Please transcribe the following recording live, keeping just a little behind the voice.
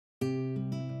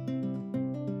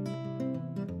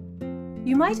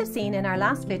You might have seen in our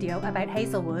last video about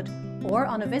Hazelwood, or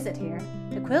on a visit here,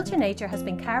 that Coillte Nature has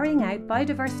been carrying out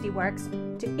biodiversity works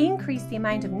to increase the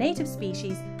amount of native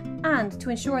species and to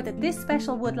ensure that this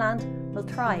special woodland will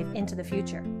thrive into the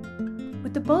future.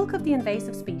 With the bulk of the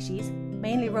invasive species,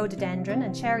 mainly rhododendron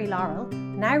and cherry laurel,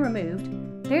 now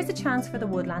removed, there's a chance for the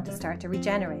woodland to start to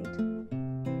regenerate.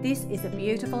 This is a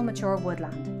beautiful mature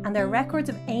woodland, and there are records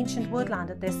of ancient woodland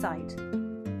at this site.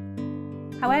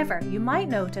 However, you might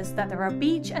notice that there are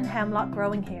beech and hemlock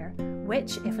growing here,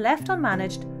 which, if left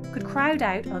unmanaged, could crowd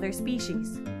out other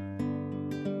species.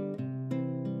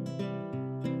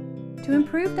 To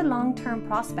improve the long-term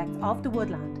prospects of the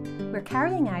woodland, we're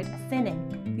carrying out a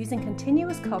thinning using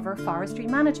continuous cover forestry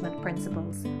management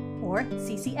principles, or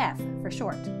CCF for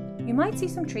short. You might see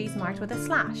some trees marked with a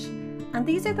slash, and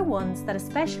these are the ones that a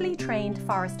specially trained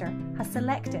forester has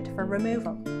selected for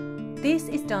removal. This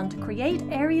is done to create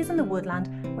areas in the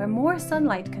woodland where more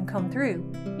sunlight can come through,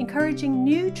 encouraging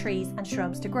new trees and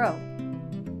shrubs to grow.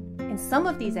 In some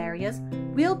of these areas,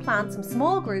 we'll plant some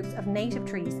small groups of native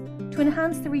trees to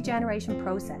enhance the regeneration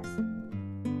process.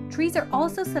 Trees are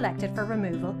also selected for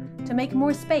removal to make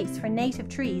more space for native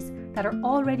trees that are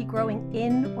already growing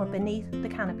in or beneath the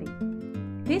canopy.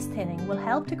 This thinning will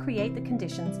help to create the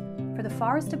conditions for the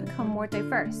forest to become more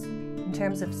diverse in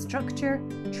terms of structure,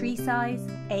 tree size,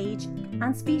 age,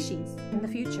 and species in the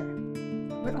future.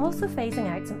 We're also phasing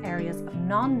out some areas of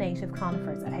non-native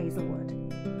conifers at Hazelwood,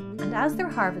 and as they're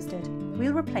harvested,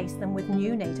 we'll replace them with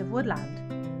new native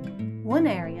woodland. One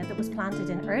area that was planted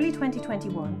in early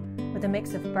 2021 with a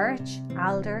mix of birch,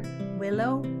 alder,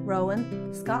 willow,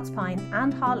 rowan, Scots pine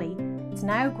and holly is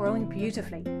now growing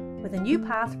beautifully, with a new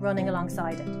path running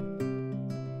alongside it.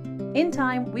 In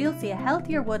time, we'll see a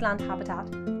healthier woodland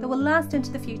habitat that will last into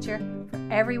the future for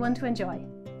everyone to enjoy.